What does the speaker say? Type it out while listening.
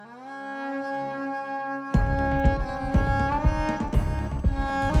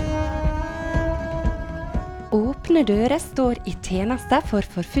Åpne dører står i tjeneste for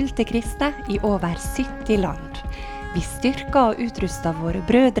forfulgte kristne i over 70 land. Vi styrker og utruster våre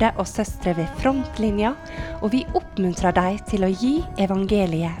brødre og søstre ved frontlinja, og vi oppmuntrer dem til å gi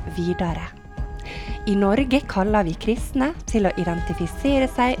evangeliet videre. I Norge kaller vi kristne til å identifisere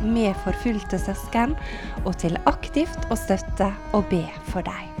seg med forfulgte søsken, og til aktivt å støtte og be for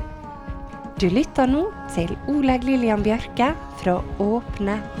dem. Du lytter nå til Oleg Lillian Bjørke fra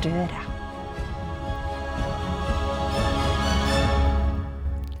Åpne dører.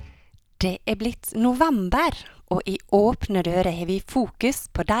 Det er blitt november, og i Åpne dører har vi fokus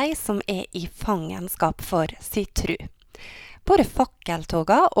på de som er i fangenskap for sitt tro. Både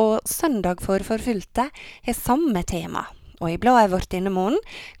fakkeltoga og søndag for forfulgte har samme tema, og i bladet vårt denne måneden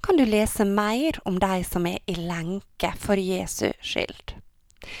kan du lese mer om de som er i lenke for Jesu skyld.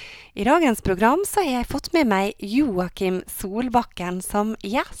 I dagens program så har jeg fått med meg Joakim Solbakken som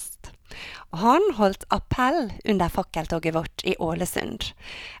gjest. Og han holdt appell under fakkeltoget vårt i Ålesund.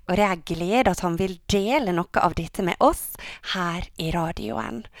 Og det er glede at han vil dele noe av dette med oss her i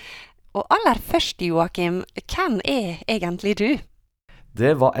radioen. Og aller først, Joakim, hvem er egentlig du?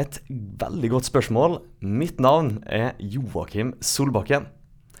 Det var et veldig godt spørsmål. Mitt navn er Joakim Solbakken.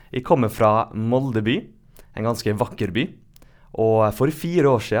 Jeg kommer fra Molde by, en ganske vakker by. Og for 4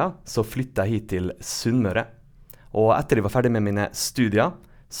 år siden så flyttet jeg hit til Sunnmøre. Og etter jeg var ferdig med mine studier,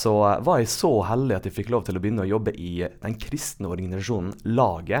 så var jeg så heldig at jeg fikk lov til å begynne å jobbe i den kristne organisasjonen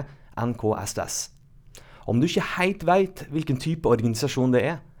Laget NKSS. Om du ikke helt vet hvilken type organisasjon det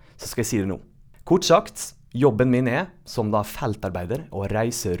er, så skal jeg si det nå. Kort sagt, jobben min er som da feltarbeider å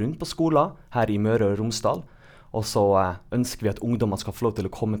reise rundt på skoler her i Møre og Romsdal. Og så ønsker vi at ungdommer skal få lov til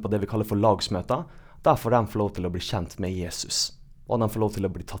å komme på det vi kaller for lagsmøter. Der får de få lov til å bli kjent med Jesus. Og de får lov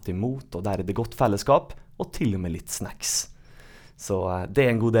til å bli tatt imot, og der er det godt fellesskap, og til og med litt snacks. Så det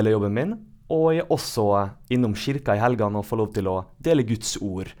er en god del av jobben min, og jeg er også innom kirka i helgene og får lov til å dele Guds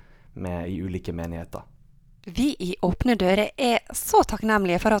ord i ulike menigheter. Vi i Åpne dører er så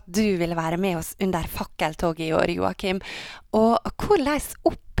takknemlige for at du ville være med oss under fakkeltoget i år, Joakim. Og hvordan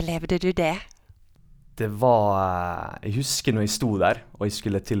opplevde du det? Det var, jeg husker når jeg sto der, og jeg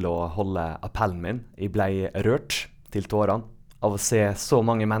skulle til å holde appellen min. Jeg ble rørt til tårene av å se så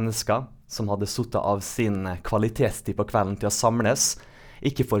mange mennesker som hadde suttet av sin kvalitetstid på kvelden til å samles,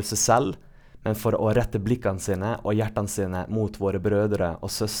 ikke for seg selv, men for å rette blikkene sine og hjertene sine mot våre brødre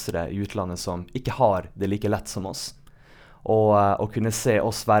og søstre i utlandet som ikke har det like lett som oss. Og å kunne se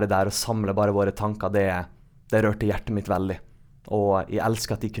oss være der og samle bare våre tanker, det rørte hjertet mitt veldig. Og jeg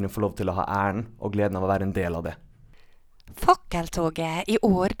elsker at de kunne få lov til å ha æren og gleden av å være en del av det. Fakkeltoget i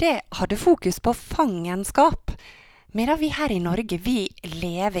år, det hadde fokus på fangenskap. Medan vi her i Norge, vi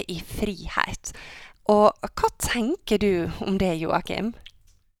lever i frihet. Og hva tenker du om det, Joakim?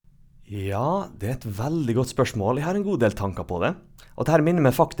 Ja, det er et veldig godt spørsmål. Jeg har en god del tanker på det. Og dette minner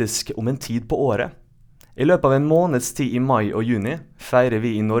meg faktisk om en tid på året. I løpet av en måneds tid i mai og juni feirer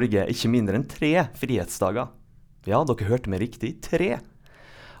vi i Norge ikke mindre enn 3 frihetsdager. Ja, dere hørte meg riktig, 3.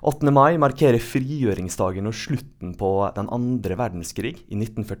 8. mai markerer frigjøringsdagen og slutten på den andre verdenskrig i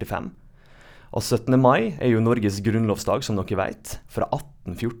 1945. Og 17. mai er jo Norges grunnlovsdag, som dere vet, fra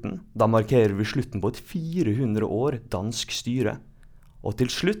 1814. Da markerer vi slutten på et 400 år dansk styre. Og til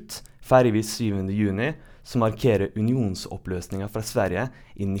slutt feirer vi 7. juni, som markerer unionsoppløsningen fra Sverige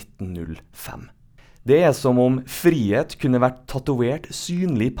i 1905. Det er som om frihet kunne vært tatovert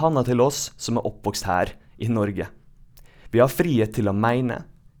synlig i panna til oss som er oppvokst her i Norge. Vi har frihet til å mene,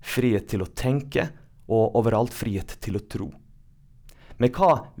 frihet til å tenke, og overalt frihet til å tro. Men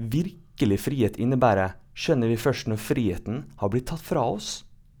hva virkelig frihet innebærer, skjønner vi først når friheten har blitt tatt fra oss.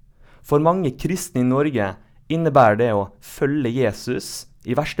 For mange kristne i Norge innebærer det å følge Jesus,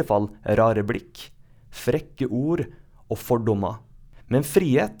 i verste fall rare blikk, frekke ord og fordommer. Men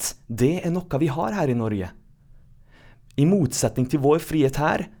frihet, det er noe vi har her i Norge. I motsetning til vår frihet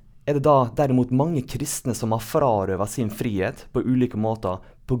her, er det da derimot mange kristne som har frarøvet sin frihet på ulike måter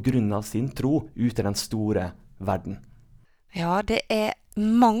på grunn av sin tro ut i den store verden. Ja, det er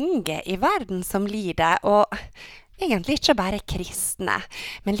mange i verden som lider, og egentlig ikke bare kristne.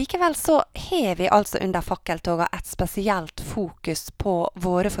 Men likevel så har vi altså under fakkeltoget et spesielt fokus på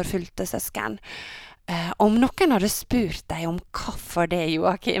våre forfulgte søsken. Om noen hadde spurt deg om hvorfor det,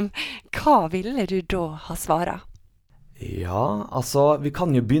 Joakim, hva ville du da ha svaret? Ja, altså, vi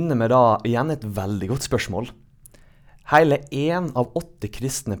kan jo begynne med da igjen et veldig godt spørsmål. Hele 1 av 8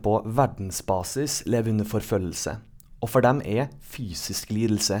 kristne på verdensbasis lever under forfølgelse, og for dem er fysisk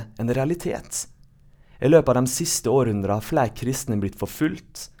lidelse en realitet. I løpet av de siste århundrene har flere kristne blitt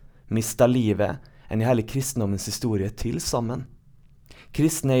forfulgt, mistet livet enn i hele kristendommens historie til sammen.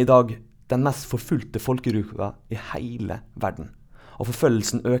 Kristne er i dag den mest forfulgte folkegruppa i hele verden. Og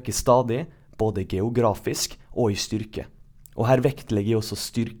forfølgelsen øker stadig, både geografisk og i styrke. Og her vektlegger jeg også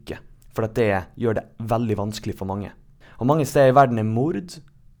styrke, for at det gjør det veldig vanskelig for mange. Og mange steder i verden mord,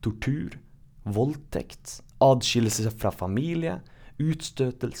 tortur, voldtekt, adskillelse fra familie,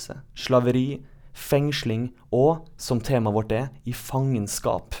 utstøtelse, slaveri, fengsling og, som temaet vårt i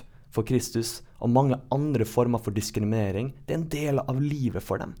fangenskap for Kristus og mange andre former for diskriminering. Det en del av livet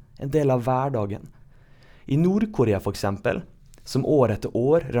for dem, en del av hverdagen. I Nord-Korea for eksempel, som år etter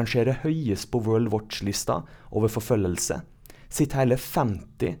år rangerer høyest på World Watch-lista over forfølgelse, sitter hele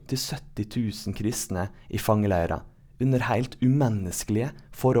 50-70 000 kristne i fangeleirer under helt umenneskelige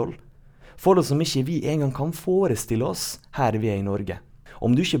forhold. Forhold som ikke vi engang kan forestille oss her vi i Norge.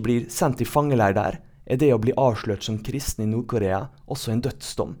 Om du ikke blir sendt i fangeleir der, det å bli avslørt som kristen i Nord-Korea også en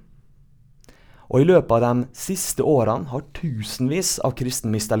dødsdom. Og i løpet av de siste årene har tusenvis av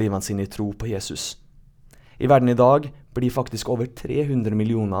kristne mistet livet sine i tro på Jesus. I verden i dag blir faktisk over 300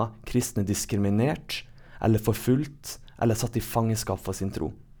 millioner kristne diskriminert, eller forfulgt, eller satt i fangenskap for sin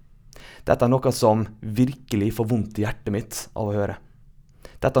tro. Dette noe som virkelig får vondt i hjertet mitt av å høre.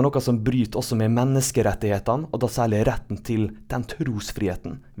 Dette noe som bryter også med menneskerettighetene, og da særlig retten til den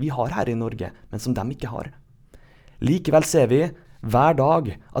trosfriheten vi har her i Norge, men som de ikke har. Likevel ser vi hver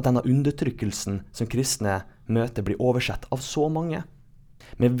dag at denne undertrykkelsen som kristne møter blir oversett av så mange.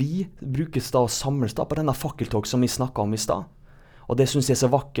 Men vi brukes da og samles da på denne fakkeltog som vi snakket om i stad. Og det synes jeg er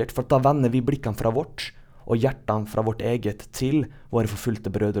så vakkert, for da vender vi blikkene fra vårt, og hjertene fra vårt eget til våre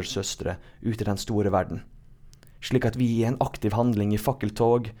forfulgte brødre og søstre ut i den store verden. Slik at vi i en aktiv handling i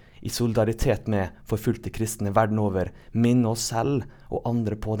fakkeltog, i solidaritet med forfulgte kristne verden over, minner oss selv og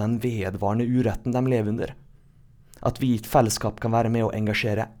andre på den vedvarende uretten de lever under. At vi i et fellesskap kan være med å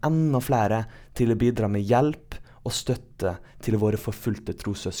engasjere enda flere til å bidra med hjelp og støtte til våre forfulgte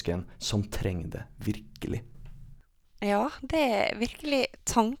trossøsken som trenger det virkelig. Ja, det virkelig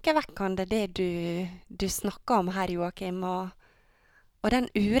tankevekkende det du snakker om her, Joakim, og den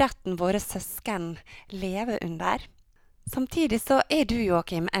uretten våre søsken lever under. Samtidig så du,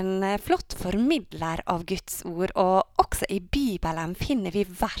 Joakim, en flott formidler av Guds ord, og også i Bibelen finner vi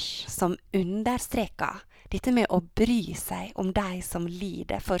vers som understreker dette med å bry seg om de som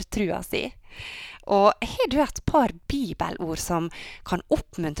lider for trua si. Og har du et par bibelord som kan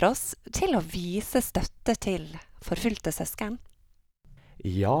oppmuntre oss til å vise støtte til forfulgte søsken?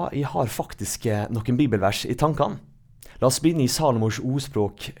 Ja, jeg har faktisk noen bibelvers i tankene. La oss begynne i Salomos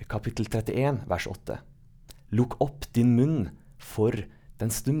ordspråk, kapittel 31, vers 8. Lukk opp din munn for den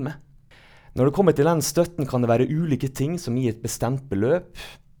stumme. Når det kommer til den støtten kan det være ulike ting som gir et bestemt beløp,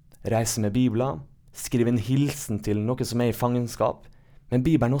 reise med Bibelen, skrive en hilsen til noe som i fangenskap, men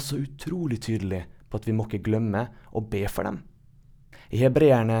Bibelen er også utrolig tydelig på at vi må ikke glemme å be for dem. I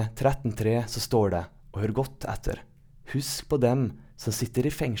Hebreerne 13,3 så står det, og hør godt etter, husk på dem som sitter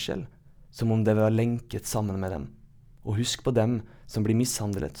i fengsel, som om det var lenket sammen med dem, og husk på dem som blir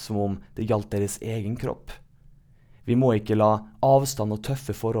mishandlet som om det gjaldt deres egen kropp. Vi må ikke la avstand og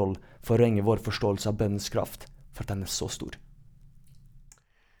tøffe forhold forvrenge vår forståelse av bønnens kraft, for den er så stor.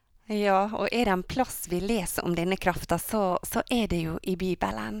 Ja, og det en plass vi leser om denne krafta, så det jo i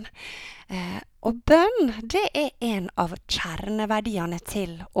Bibelen. Og bønn, det en av kjerneverdiene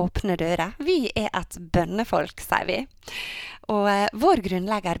til Åpne dører. Vi et bønnefolk, sier vi. Og vår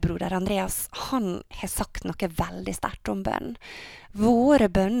grunnlegger, broder Andreas, han har sagt noe veldig sterkt om bønn. Våre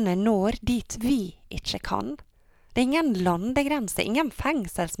bønner når dit vi ikke kan. Det ingen landegrense, ingen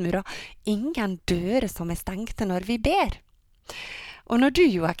fengselsmurer, ingen dører som stengte når vi ber. Og når du,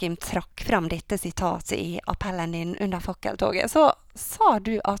 Joakim, trakk fram dette sitatet i appellen din under fakkeltoget, så sa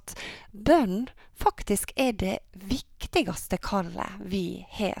du at bønn faktisk det viktigste kallet vi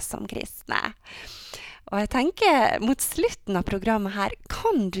har som kristne. Og jeg tenker, mot slutten av programmet her,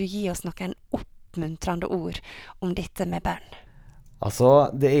 kan du gi oss noen oppmuntrende ord om dette med bønn? Altså,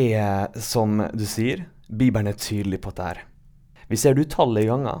 det som du sier, Bibelen tydelig på dette her. Vi ser det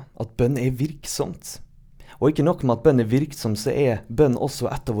utallige ganger at bønn virksomt. Og ikke nok med at bønn virksom, så bønn også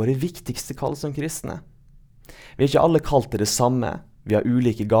et av våre viktigste kall som kristne. Vi ikke alle kalt til det samme, vi har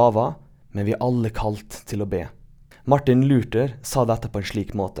ulike gaver, men vi alle kalt til å be. Martin Luther sa dette på en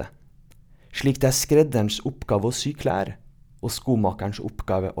slik måte. Slik det skredderens oppgave å sy klær, og skomakerens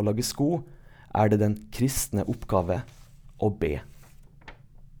oppgave å lage sko, det den kristne oppgave å be.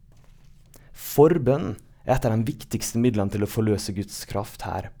 Forbønn et av de viktigste midlene til å forløse Guds kraft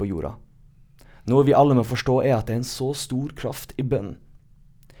her på jorda. Noe vi alle må forstå at det en så stor kraft i bønn.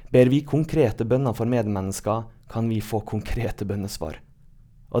 Ber vi konkrete bønner for medmennesker, kan vi få konkrete bønnesvar.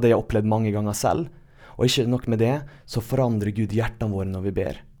 Og det har jeg opplevd mange ganger selv, og ikke nok med det, så forandrer Gud hjertene våre når vi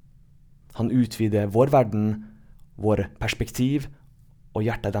ber. Han utvider vår verden, vår perspektiv og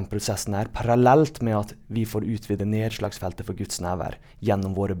hjertet i den prosessen her, parallelt med at vi får utvide nedslagsfeltet for Guds nærvær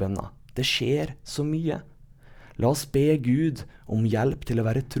gjennom våre bønner. Det skjer så mye. La oss be Gud om hjelp til å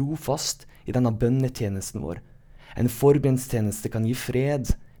være trofast i denne bønnetjenesten vår. En forbønnstjeneste kan gi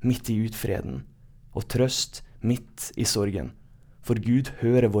fred midt i utfreden, og trøst midt i sorgen. For Gud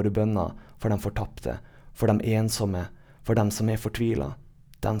hører våre bønner for de fortapte, for de ensomme, for dem som er fortvilet,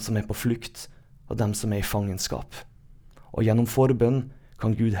 dem som er på flukt, og dem som er i fangenskap. Og gjennom forbønn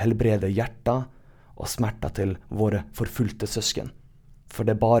kan Gud helbrede hjerter og smerter til våre forfulgte søsken. For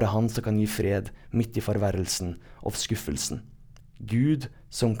det er bare han som kan gi fred midt i forverrelsen og skuffelsen. Gud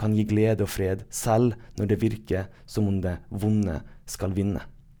som kan gi glede og fred selv når det virker som om det vonde skal vinne.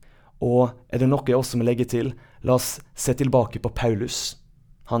 Og er det noe jeg også må legge til, la oss se tilbake på Paulus,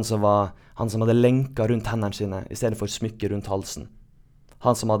 han som hadde lenker rundt hendene sine i stedet for smykker rundt halsen.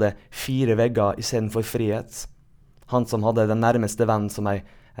 Han som hadde 4 vegger i stedet for frihet. Han som hadde den nærmeste venn som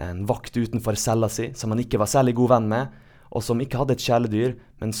en vakt utenfor cella si, som han ikke var særlig god venn med, og som ikke hadde et kjæledyr,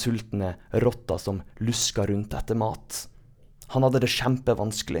 men sultne rotter som luska rundt etter mat. Han hadde det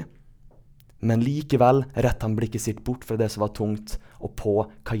kjempevanskelig. Men likevel rett han blikket sitt bort fra det som var tungt, og på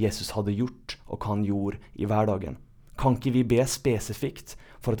hva Jesus hadde gjort, og hva han gjorde i hverdagen. Kan ikke vi be spesifikt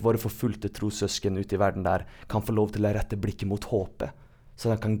for at våre forfulgte trossøsken ute i verden der kan få lov til å rette blikket mot håpet, så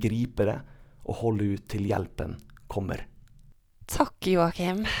de kan gripe det og holde ut til hjelpen kommer. Takk,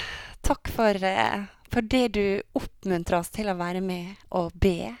 Joakim. Takk for det du oppmuntrer oss til å være med og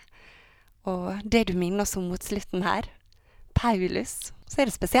be, og det du minner oss om mot slutten her. Paulus, så er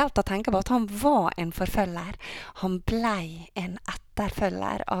det spesielt å tenke på at han var en forfølger. Han blei en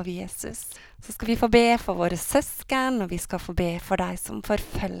etterfølger av Jesus. Så skal vi få be for våre søsken, og vi skal få be for de som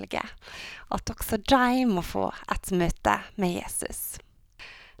forfølger. At også de må få et møte med Jesus.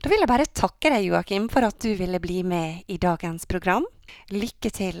 Da vil jeg bare takke deg, Joakim, for at du ville bli med i dagens program.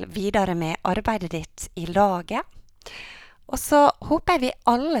 Lykke til videre med arbeidet ditt i laget. Og så håper jeg vi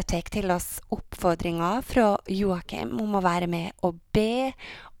alle tar til oss oppfordringer fra Joakim om å være med og be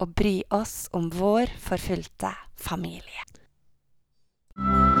og bry oss om vår forfulgte familie.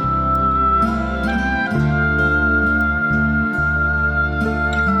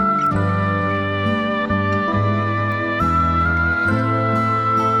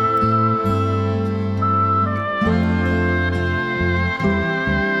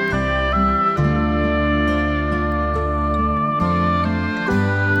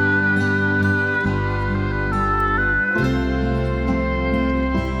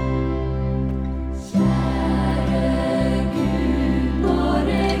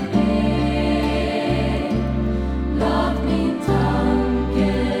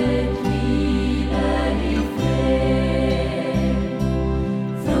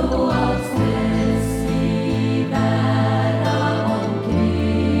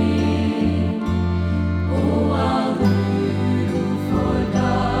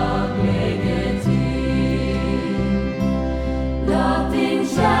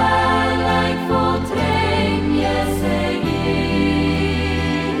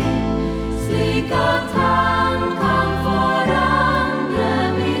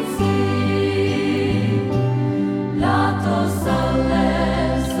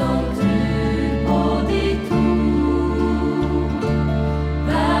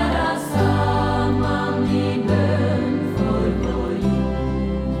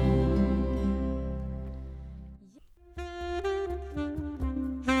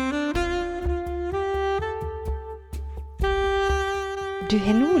 Du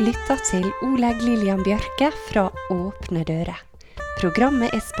har nå lyttet til Oleg Lillian Bjørke fra Åpne Dører.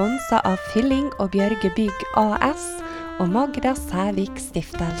 Programmet er sponset av Fylling og Bjørge Bygg AS og Magda Sævik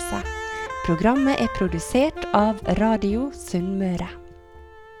Stiftelse. Programmet er produsert av Radio Sunnmøre.